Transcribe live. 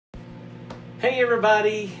Hey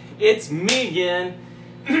everybody, it's me again,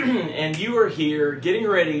 and you are here getting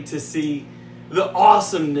ready to see the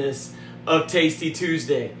awesomeness of Tasty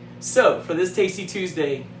Tuesday. So, for this Tasty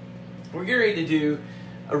Tuesday, we're getting ready to do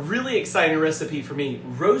a really exciting recipe for me,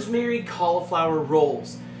 rosemary cauliflower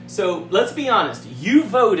rolls. So, let's be honest, you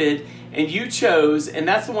voted and you chose, and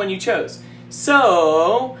that's the one you chose.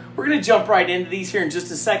 So, we're going to jump right into these here in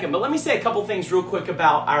just a second, but let me say a couple things real quick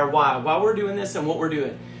about our why we're doing this and what we're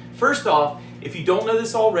doing. First off, if you don't know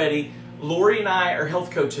this already, Lori and I are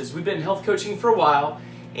health coaches. We've been health coaching for a while,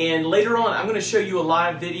 and later on I'm going to show you a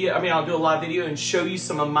live video. I'll do a live video and show you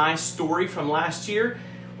some of my story from last year.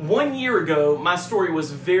 1 year ago, my story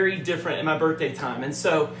was very different in my birthday time, and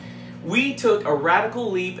so we took a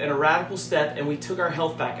radical leap and a radical step, and we took our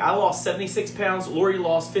health back. I lost 76 pounds, Lori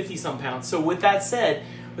lost 50-some pounds. So with that said,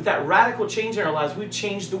 with that radical change in our lives, we've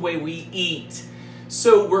changed the way we eat.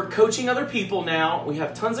 So we're coaching other people now, we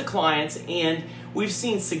have tons of clients, and we've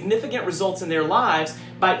seen significant results in their lives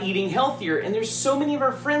by eating healthier. And there's so many of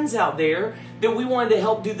our friends out there that we wanted to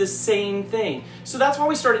help do the same thing. So that's why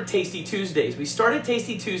we started Tasty Tuesdays. We started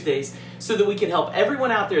Tasty Tuesdays so that we could help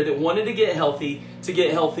everyone out there that wanted to get healthy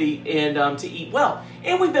and to eat well.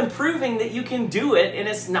 And we've been proving that you can do it and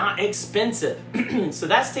it's not expensive. So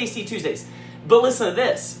that's Tasty Tuesdays. But listen to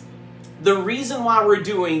this. The reason why we're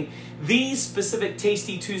doing these specific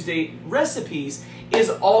Tasty Tuesday recipes is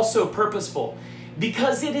also purposeful,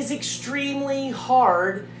 because it is extremely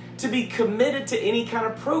hard to be committed to any kind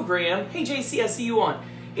of program. Hey JC, I see you on.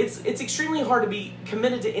 It's extremely hard to be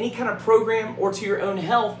committed to any kind of program or to your own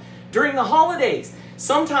health during the holidays.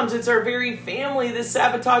 Sometimes it's our very family that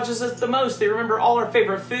sabotages us the most. They remember all our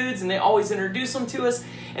favorite foods and they always introduce them to us.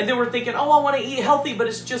 And then we're thinking, oh, I want to eat healthy, but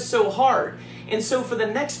it's just so hard. And so for the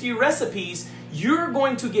next few recipes, you're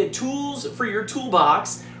going to get tools for your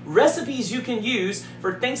toolbox, recipes you can use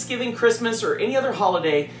for Thanksgiving, Christmas, or any other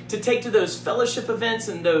holiday to take to those fellowship events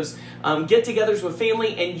and those get-togethers with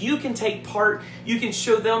family, and you can take part. You can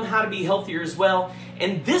show them how to be healthier as well.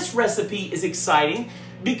 And this recipe is exciting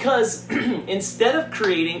because instead of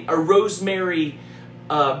creating a rosemary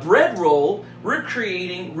bread roll, we're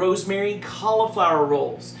creating rosemary cauliflower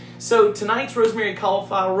rolls. So tonight's rosemary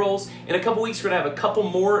cauliflower rolls. In a couple weeks, we're going to have a couple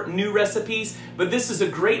more new recipes, but this is a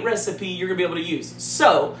great recipe you're going to be able to use.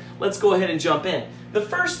 So let's go ahead and jump in. The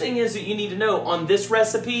first thing is that you need to know on this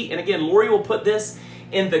recipe, and again, Lori will put this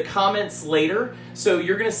in the comments later, so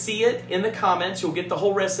you're going to see it in the comments. You'll get the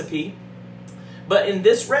whole recipe. But in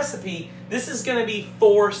this recipe, this is going to be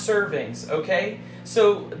 4 servings, okay?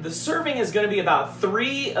 So the serving is going to be about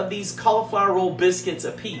 3 of these cauliflower roll biscuits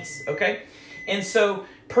a piece, okay? And so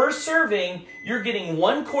per serving, you're getting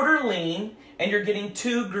 1/4 lean, and you're getting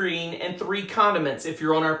 2 green and 3 condiments if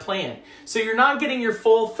you're on our plan. So you're not getting your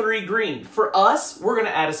full 3 green. For us, we're going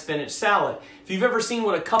to add a spinach salad. If you've ever seen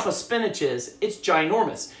what a cup of spinach is, it's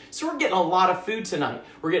ginormous. So we're getting a lot of food tonight.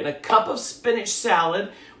 We're getting a cup of spinach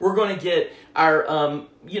salad. We're going to get our,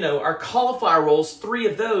 our cauliflower rolls, 3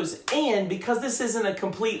 of those. And because this isn't a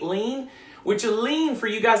complete lean, which a lean, for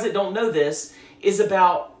you guys that don't know this, is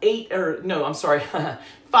about 5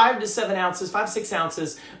 to 7 ounces, 5 to 6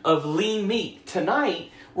 ounces of lean meat. Tonight,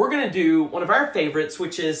 we're going to do one of our favorites,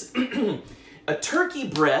 which is a turkey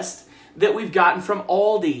breast that we've gotten from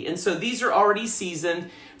Aldi. And so these are already seasoned.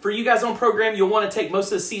 For you guys on program, you'll want to take most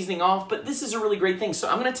of the seasoning off, but this is a really great thing. So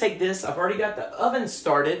I'm going to take this. I've already got the oven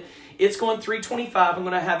started. It's going 325. I'm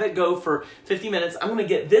going to have it go for 50 minutes. I'm going to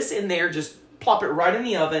get this in there, just plop it right in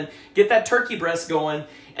the oven, get that turkey breast going.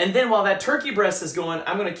 And then while that turkey breast is going,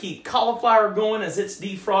 I'm going to keep cauliflower going as it's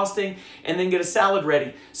defrosting and then get a salad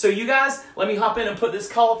ready. So you guys, let me hop in and put this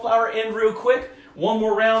cauliflower in real quick. One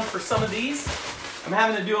more round for some of these. I'm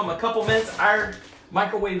having to do them a couple minutes. Our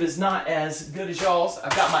microwave is not as good as y'all's.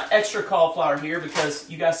 I've got my extra cauliflower here because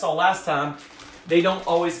you guys saw last time, they don't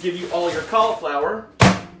always give you all your cauliflower.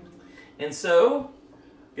 And so,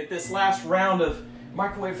 get this last round of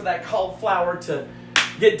microwave for that cauliflower to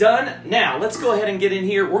get done. Now, let's go ahead and get in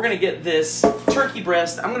here. We're going to get this turkey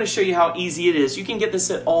breast. I'm going to show you how easy it is. You can get this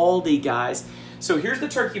at Aldi, guys. So here's the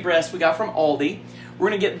turkey breast we got from Aldi. We're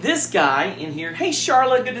going to get this guy in here. Hey,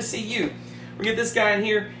 Charlotte, good to see you. We're going to get this guy in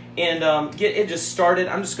here and get it just started.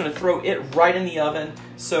 I'm just going to throw it right in the oven.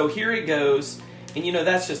 So here it goes. And you know,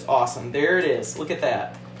 that's just awesome. There it is. Look at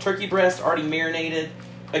that. Turkey breast already marinated.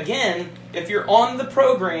 Again, if you're on the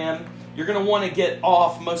program, you're going to want to get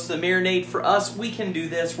off most of the marinade. For us, we can do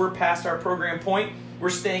this. We're past our program point. We're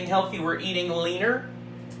staying healthy. We're eating leaner.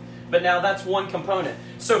 But now that's one component.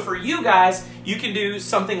 So for you guys, you can do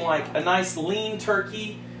something like a nice lean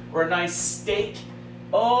turkey or a nice steak.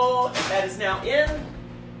 Oh, and that is now in.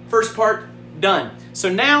 First part done. So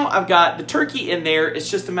now I've got the turkey in there. It's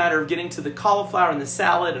just a matter of getting to the cauliflower and the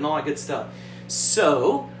salad and all that good stuff.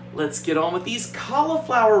 So let's get on with these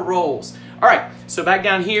cauliflower rolls. All right, so back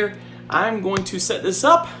down here, I'm going to set this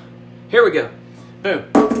up. Here we go. Boom.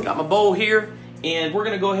 Got my bowl here, and we're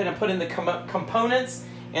going to go ahead and put in the components,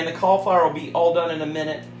 and the cauliflower will be all done in a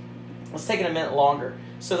minute. Let's take it a minute longer.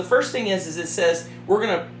 So the first thing is it says we're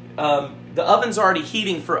going to, the oven's already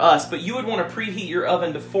heating for us, but you would want to preheat your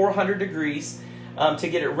oven to 400 degrees to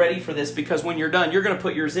get it ready for this, because when you're done, you're going to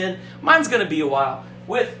put yours in. Mine's going to be a while.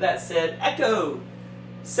 With that said, echo,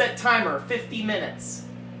 set timer, 50 minutes.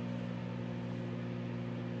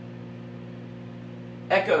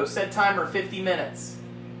 Echo, set timer, 50 minutes.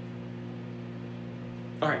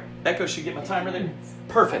 All right, Echo should get my timer there.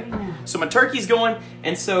 Perfect. So my turkey's going,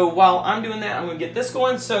 and so while I'm doing that, I'm going to get this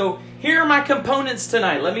going. So here are my components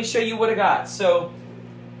tonight. Let me show you what I got. So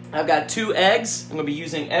I've got 2 eggs. I'm going to be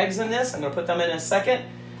using eggs in this. I'm going to put them in a second.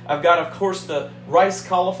 I've got, of course, the rice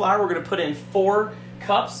cauliflower. We're going to put in 4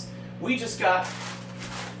 cups. We just got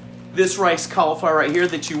this rice cauliflower right here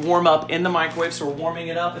that you warm up in the microwave. So we're warming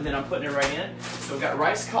it up, and then I'm putting it right in. So we've got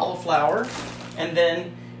rice cauliflower, and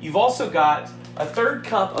then you've also got a 1/3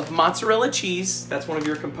 cup of mozzarella cheese. That's one of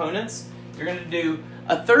your components. You're going to do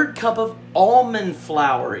a 1/3 cup of almond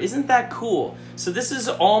flour. Isn't that cool? So this is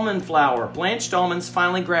almond flour, blanched almonds,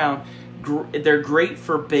 finely ground. They're great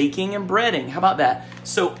for baking and breading. How about that?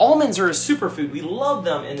 So almonds are a superfood. We love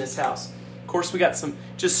them in this house. Of course, we got some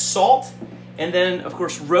just salt, and then, of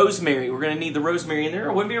course, rosemary. We're going to need the rosemary in there.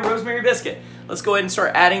 It wouldn't be a rosemary biscuit. Let's go ahead and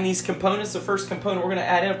start adding these components. The first component we're going to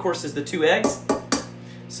add in, of course, is the 2 eggs.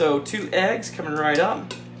 So 2 eggs coming right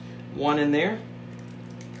up. 1 in there.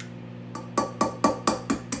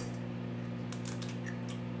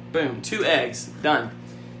 Boom, 2 eggs, done.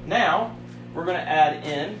 Now, we're going to add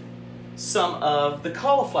in some of the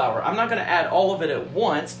cauliflower. I'm not going to add all of it at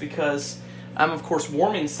once because I'm, of course,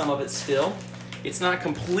 warming some of it still. It's not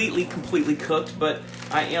completely cooked, but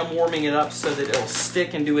I am warming it up so that it'll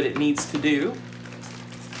stick and do what it needs to do.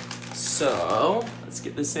 So, let's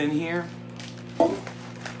get this in here.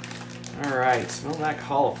 All right, smell that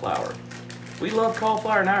cauliflower. We love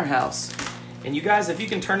cauliflower in our house. And you guys, if you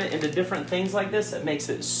can turn it into different things like this, it makes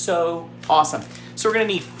it so awesome. So we're going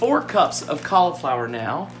to need 4 cups of cauliflower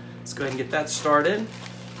now. Let's go ahead and get that started.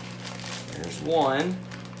 There's 1.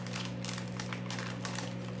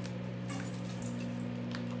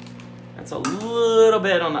 That's a little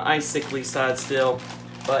bit on the icicle side still,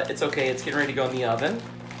 but it's okay. It's getting ready to go in the oven.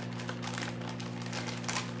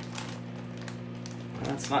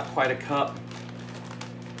 That's not quite a cup.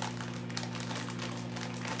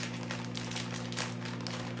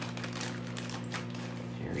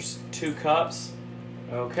 Here's 2 cups.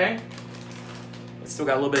 Okay. It's still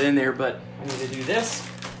got a little bit in there, but I need to do this.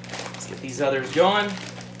 Let's get these others going.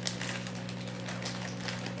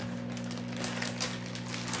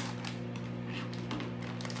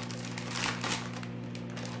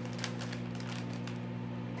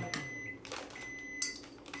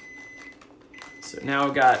 So now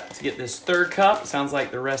I've got to get this 3rd cup. Sounds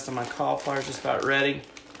like the rest of my cauliflower is just about ready.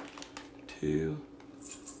 2,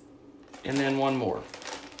 and then 1 more.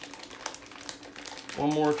 1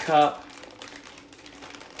 more cup.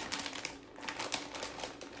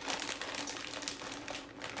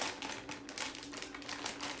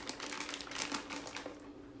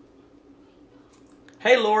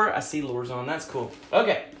 Hey, Laura. I see Laura's on. That's cool.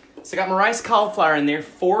 Okay, so I got my rice cauliflower in there.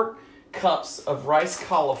 4 cups of rice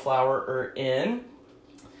cauliflower are in.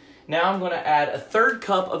 Now I'm going to add a 1/3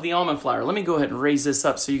 cup of the almond flour. Let me go ahead and raise this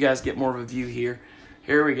up so you guys get more of a view here.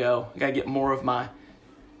 Here we go. I got to get more of my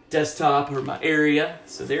desktop or my area.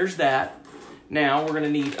 So there's that. Now we're going to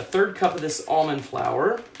need a 1/3 cup of this almond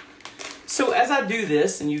flour. So as I do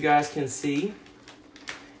this, and you guys can see,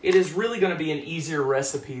 it is really going to be an easier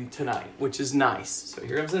recipe tonight, which is nice. So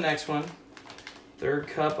here comes the next one. 1/3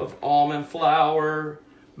 cup of almond flour.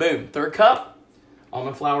 Boom, 1/3 cup.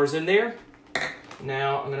 Almond flour's in there.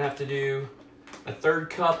 Now I'm going to have to do a 1/3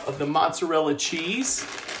 cup of the mozzarella cheese.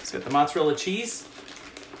 Let's get the mozzarella cheese.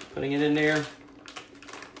 Putting it in there.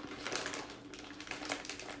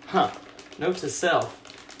 Note to self.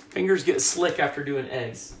 Fingers get slick after doing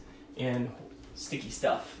eggs and sticky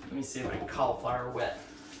stuff. Let me see if I can cauliflower wet.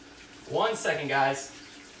 1 second, guys.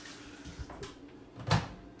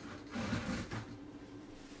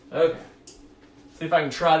 Okay. See if I can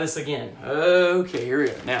try this again. Okay, here we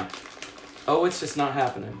go. Now, oh, it's just not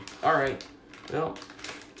happening. All right. Well,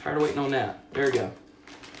 tired of waiting on that. There we go.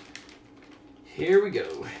 Here we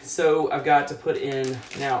go. So I've got to put in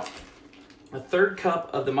now a 1/3 cup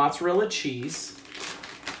of the mozzarella cheese.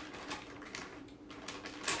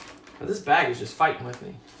 This bag is just fighting with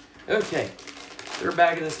me. Okay, third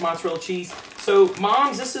bag of this mozzarella cheese. So,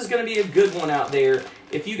 moms, this is going to be a good one out there.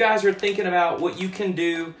 If you guys are thinking about what you can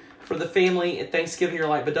do for the family at Thanksgiving, you're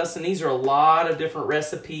like, but Dustin, these are a lot of different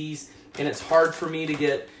recipes, and it's hard for me to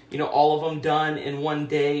get, all of them done in one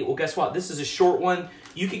day. Well, guess what? This is a short one.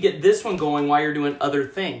 You could get this one going while you're doing other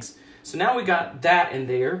things. So now we got that in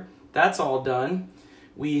there. That's all done.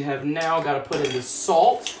 We have now got to put in the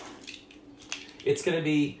salt. It's going to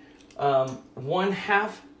be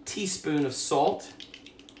 1/2 teaspoon of salt,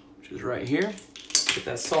 which is right here. Get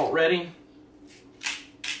that salt ready.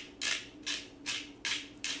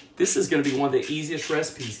 This is going to be one of the easiest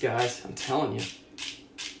recipes, guys. I'm telling you.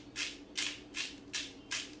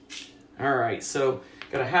 All right, so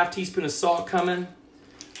got a 1/2 teaspoon of salt coming.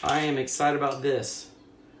 I am excited about this.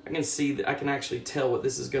 I can see that I can actually tell what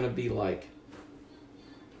this is going to be like.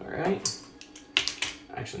 All right.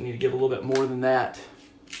 I actually need to give a little bit more than that.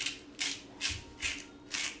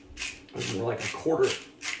 More like a 1/4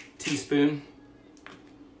 teaspoon.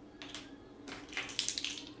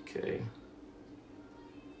 Okay.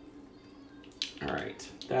 All right,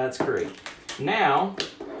 that's great. Now,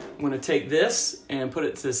 I'm going to take this and put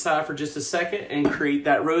it to the side for just a second and create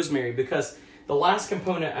that rosemary, because the last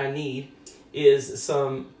component I need is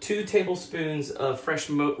some 2 tablespoons of fresh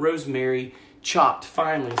rosemary chopped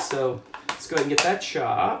finely. So let's go ahead and get that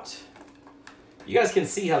chopped. You guys can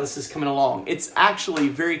see how this is coming along. It's actually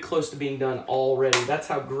very close to being done already. That's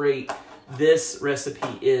how great this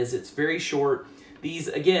recipe is. It's very short. These,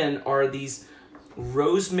 again, are these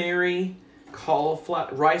rosemary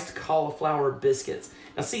riced cauliflower biscuits.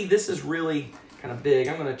 Now see, this is really kind of big.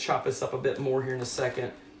 I'm going to chop this up a bit more here in a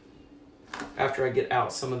second after I get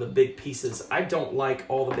out some of the big pieces. I don't like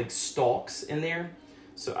all the big stalks in there,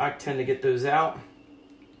 so I tend to get those out.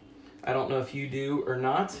 I don't know if you do or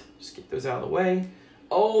not. Just get those out of the way.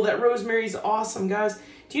 Oh, that rosemary is awesome, guys.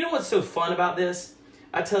 Do you know what's so fun about this?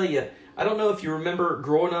 I tell you, I don't know if you remember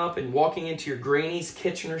growing up and walking into your granny's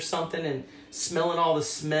kitchen or something and smelling all the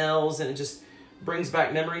smells, and it just brings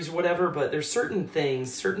back memories or whatever, but there's certain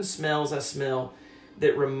things, certain smells I smell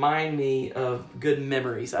that remind me of good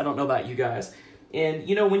memories. I don't know about you guys. And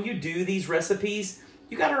when you do these recipes,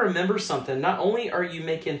 you got to remember something. Not only are you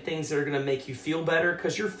making things that are going to make you feel better,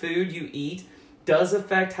 because your food you eat does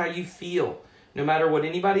affect how you feel. No matter what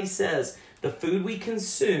anybody says, the food we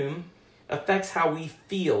consume affects how we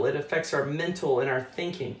feel. It affects our mental and our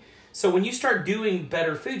thinking. So when you start doing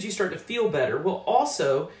better foods, you start to feel better. Well,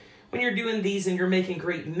 also, when you're doing these and you're making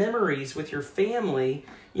great memories with your family,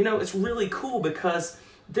 it's really cool because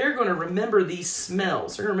they're going to remember these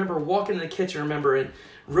smells. They're going to remember walking in the kitchen, remembering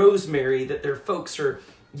rosemary that their folks are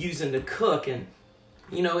using to cook. And,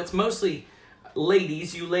 it's mostly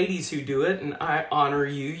ladies, you ladies who do it, and I honor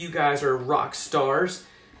you. You guys are rock stars,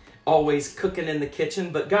 always cooking in the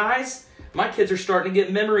kitchen. But guys, my kids are starting to get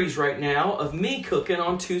memories right now of me cooking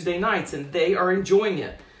on Tuesday nights, and they are enjoying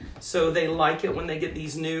it. So they like it when they get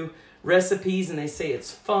these new recipes, and they say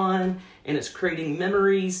it's fun, and it's creating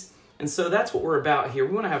memories. And so that's what we're about here.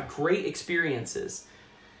 We want to have great experiences.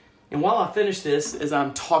 And while I finish this, as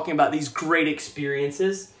I'm talking about these great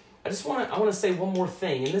experiences, I want to say one more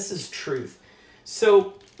thing, and this is truth.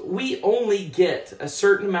 So we only get a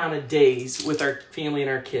certain amount of days with our family and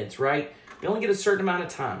our kids, right? We only get a certain amount of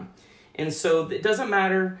time. And so it doesn't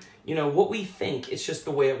matter, what we think. It's just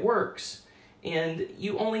the way it works. And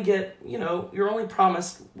you only get, you're only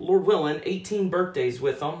promised, Lord willing, 18 birthdays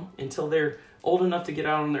with them until they're old enough to get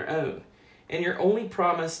out on their own. And you're only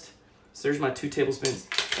promised, so there's my 2 tablespoons,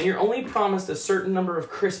 and you're only promised a certain number of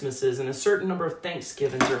Christmases and a certain number of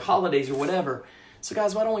Thanksgivings or holidays or whatever. So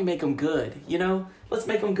guys, why don't we make them good? Let's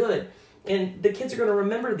make them good. And the kids are going to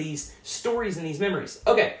remember these stories and these memories.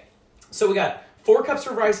 Okay, so we got 4 cups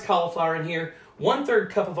of riced cauliflower in here,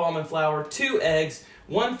 1/3 cup of almond flour, 2 eggs,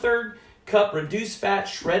 1/3 cup reduced fat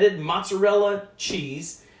shredded mozzarella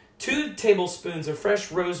cheese, 2 tablespoons of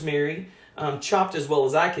fresh rosemary, chopped as well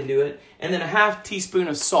as I can do it, and then a 1/2 teaspoon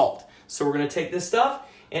of salt. So we're going to take this stuff,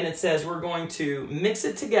 and it says we're going to mix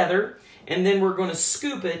it together, and then we're going to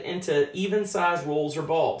scoop it into even-sized rolls or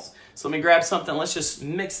balls. So let me grab something. Let's just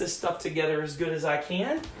mix this stuff together as good as I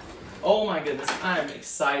can. Oh my goodness, I'm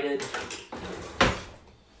excited.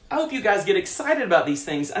 I hope you guys get excited about these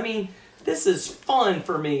things. I mean, this is fun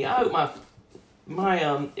for me. I hope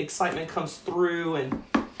my excitement comes through and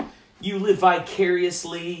you live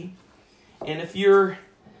vicariously. And if you're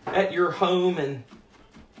at your home and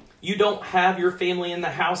you don't have your family in the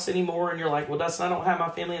house anymore and you're like, well, Dustin, I don't have my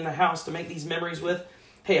family in the house to make these memories with.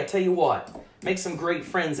 Hey, I tell you what, make some great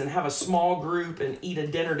friends and have a small group and eat a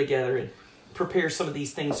dinner together and prepare some of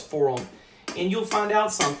these things for them. And you'll find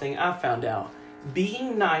out something I found out.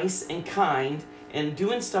 Being nice and kind and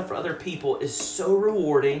doing stuff for other people is so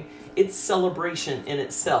rewarding. It's celebration in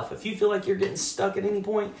itself. If you feel like you're getting stuck at any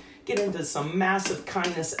point, get into some massive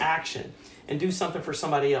kindness action and do something for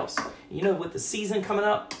somebody else. You know, with the season coming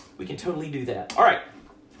up, we can totally do that. All right,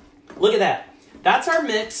 look at that. That's our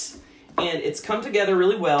mix, and it's come together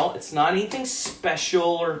really well. It's not anything special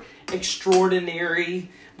or extraordinary,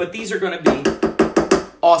 but these are going to be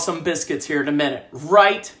awesome biscuits here in a minute,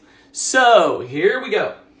 right? So here we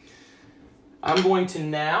go. I'm going to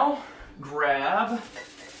now grab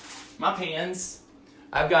my pans.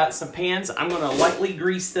 I've got some pans. I'm going to lightly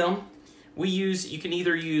grease them. You can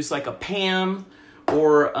either use like a Pam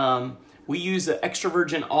or we use an extra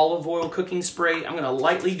virgin olive oil cooking spray. I'm going to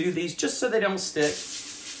lightly do these just so they don't stick.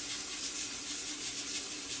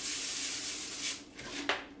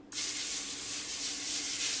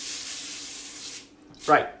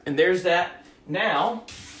 Right, and there's that. Now,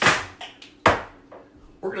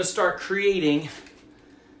 we're going to start creating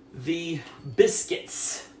the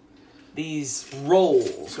biscuits. These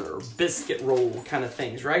rolls or biscuit roll kind of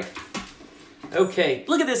things, right? Okay,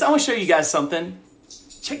 look at this. I want to show you guys something.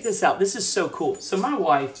 Check this out. This is so cool. So my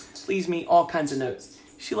wife leaves me all kinds of notes.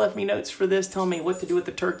 She left me notes for this, telling me what to do with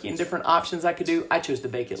the turkey and different options I could do. I chose to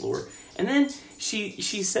bake it, Lord. And then she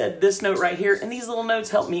said this note right here, and these little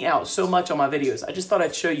notes help me out so much on my videos. I just thought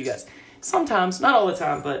I'd show you guys. Sometimes, not all the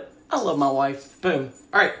time, but I love my wife. Boom.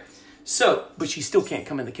 All right. So, but she still can't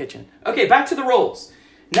come in the kitchen. Okay, back to the rolls.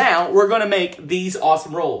 Now, we're going to make these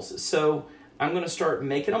awesome rolls. So, I'm going to start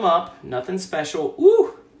making them up. Nothing special.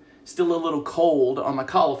 Ooh, still a little cold on my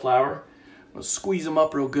cauliflower. I'm going to squeeze them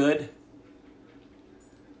up real good.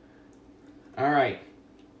 All right,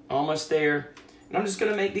 almost there. And I'm just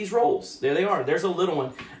going to make these rolls. There they are. There's a little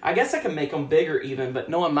one. I guess I can make them bigger even, but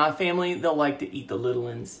knowing my family, they'll like to eat the little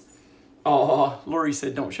ones. Oh, Lori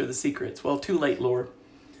said don't show the secrets. Well, too late, Lord.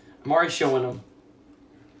 I'm already showing them.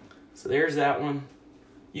 So there's that one.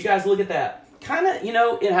 You guys look at that. Kind of, you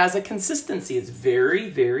know, it has a consistency. It's very,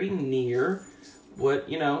 very near what,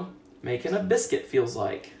 you know, making a biscuit feels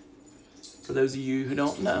like. For those of you who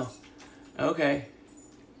don't know. Okay.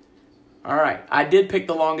 All right. I did pick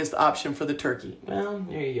the longest option for the turkey. Well,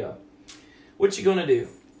 there you go. What you gonna do?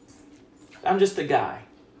 I'm just a guy.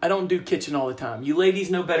 I don't do kitchen all the time. You ladies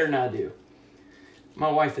know better than I do. My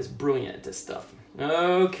wife is brilliant at this stuff.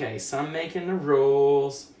 Okay, so I'm making the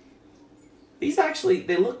rolls. These actually,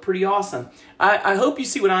 they look pretty awesome. I hope you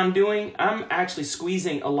see what I'm doing. I'm actually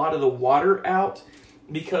squeezing a lot of the water out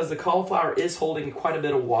because the cauliflower is holding quite a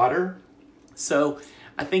bit of water. So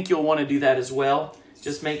I think you'll want to do that as well.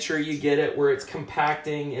 Just make sure you get it where it's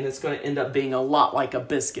compacting and it's going to end up being a lot like a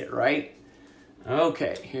biscuit, right?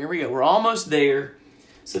 Okay, here we go. We're almost there.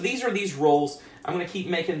 So these are these rolls. I'm going to keep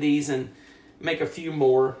making these and make a few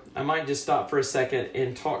more. I might just stop for a second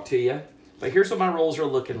and talk to you. But here's what my rolls are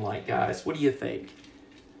looking like, guys. What do you think?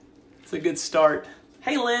 It's a good start.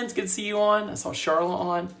 Hey, Lynn, it's good to see you on. I saw Charlotte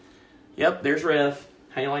on. Yep, there's Rev.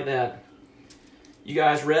 How you like that? You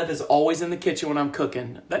guys, Rev is always in the kitchen when I'm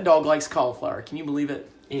cooking. That dog likes cauliflower. Can you believe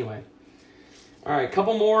it? Anyway. All right, a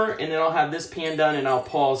couple more, and then I'll have this pan done, and I'll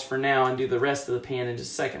pause for now and do the rest of the pan in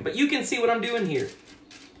just a second. But you can see what I'm doing here.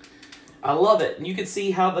 I love it. And you can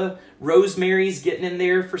see how the Rosemary's getting in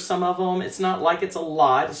there for some of them. It's not like it's a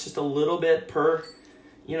lot. It's just a little bit per,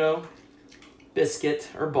 you know, biscuit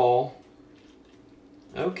or ball.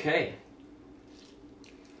 Okay.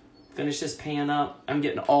 Finish this pan up. I'm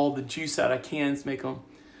getting all the juice out I can to make them.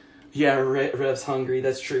 Yeah, Rev's hungry.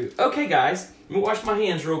 That's true. Okay, guys. Let me wash my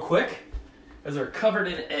hands real quick as they're covered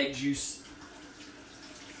in egg juice.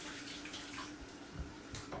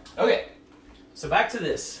 Okay. So back to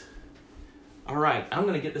this. All right, I'm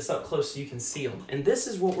going to get this up close so you can see them. And this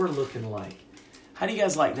is what we're looking like. How do you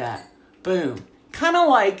guys like that? Boom. Kind of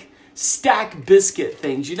like stack biscuit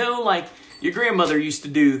things. You know, like your grandmother used to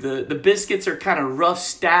do. The biscuits are kind of rough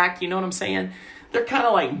stack. You know what I'm saying? They're kind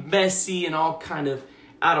of like messy and all kind of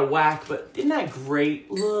out of whack. But isn't that great?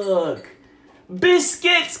 Look.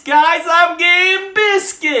 Biscuits, guys. I'm getting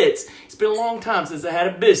biscuits. It's been a long time since I had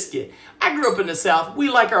a biscuit. I grew up in the South. We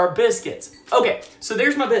like our biscuits. Okay, so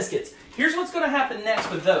there's my biscuits. Here's what's going to happen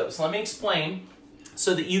next with those. Let me explain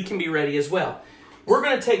so that you can be ready as well. We're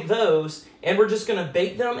going to take those and we're just going to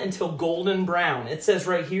bake them until golden brown. It says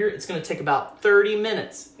right here it's going to take about 30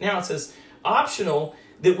 minutes. Now it says optional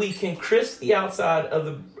that we can crisp the outside of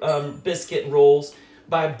the biscuit and rolls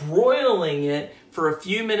by broiling it for a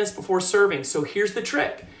few minutes before serving. So here's the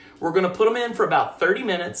trick. We're going to put them in for about 30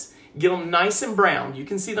 minutes, get them nice and brown. You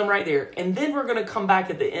can see them right there. And then we're going to come back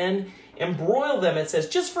at the end and broil them, it says,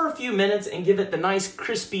 just for a few minutes and give it the nice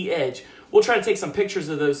crispy edge. We'll try to take some pictures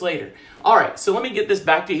of those later. All right, so let me get this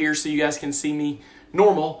back to here so you guys can see me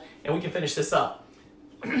normal, and we can finish this up.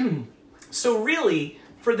 So really,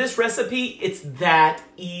 for this recipe, it's that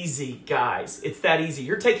easy, guys. It's that easy.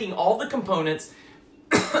 You're taking all the components,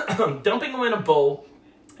 dumping them in a bowl,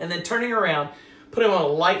 and then turning around, putting them on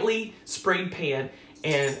a lightly sprayed pan,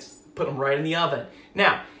 and put them right in the oven.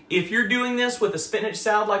 Now, if you're doing this with a spinach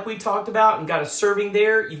salad like we talked about and got a serving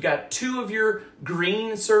there, you've got 2 of your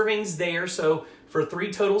green servings there, so for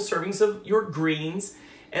 3 total servings of your greens.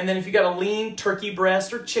 And then if you got a lean turkey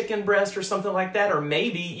breast or chicken breast or something like that, or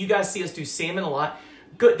maybe you guys see us do salmon a lot,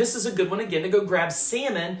 good. This is a good one, again, to go grab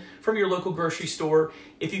salmon from your local grocery store.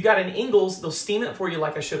 If you've got an Ingles, they'll steam it for you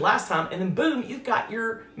like I showed last time, and then boom, you've got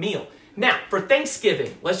your meal. Now, for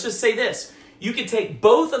Thanksgiving, let's just say this. You could take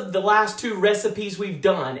both of the last 2 recipes we've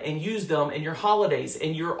done and use them in your holidays,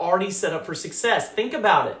 and you're already set up for success. Think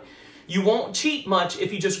about it. You won't cheat much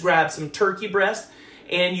if you just grab some turkey breast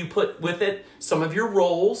and you put with it some of your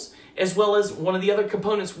rolls, as well as one of the other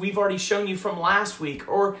components we've already shown you from last week,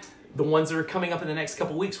 or the ones that are coming up in the next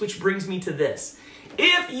couple weeks, which brings me to this.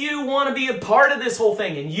 If you want to be a part of this whole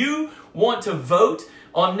thing and you want to vote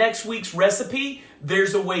on next week's recipe,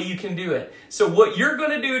 there's a way you can do it. So what you're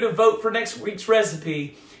going to do to vote for next week's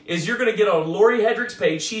recipe is you're going to get on Lori Hedrick's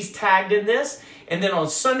page. She's tagged in this. And then on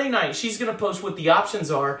Sunday night, she's going to post what the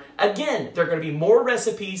options are. Again, there are going to be more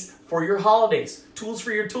recipes for your holidays, tools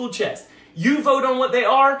for your tool chest. You vote on what they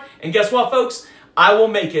are, and guess what, folks? I will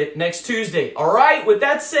make it next Tuesday. All right, with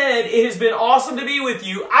that said, it has been awesome to be with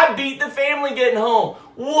you. I beat the family getting home.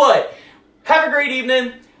 What? Have a great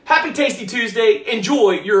evening. Happy Tasty Tuesday.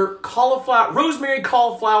 Enjoy your rosemary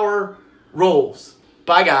cauliflower rolls.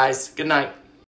 Bye, guys. Good night.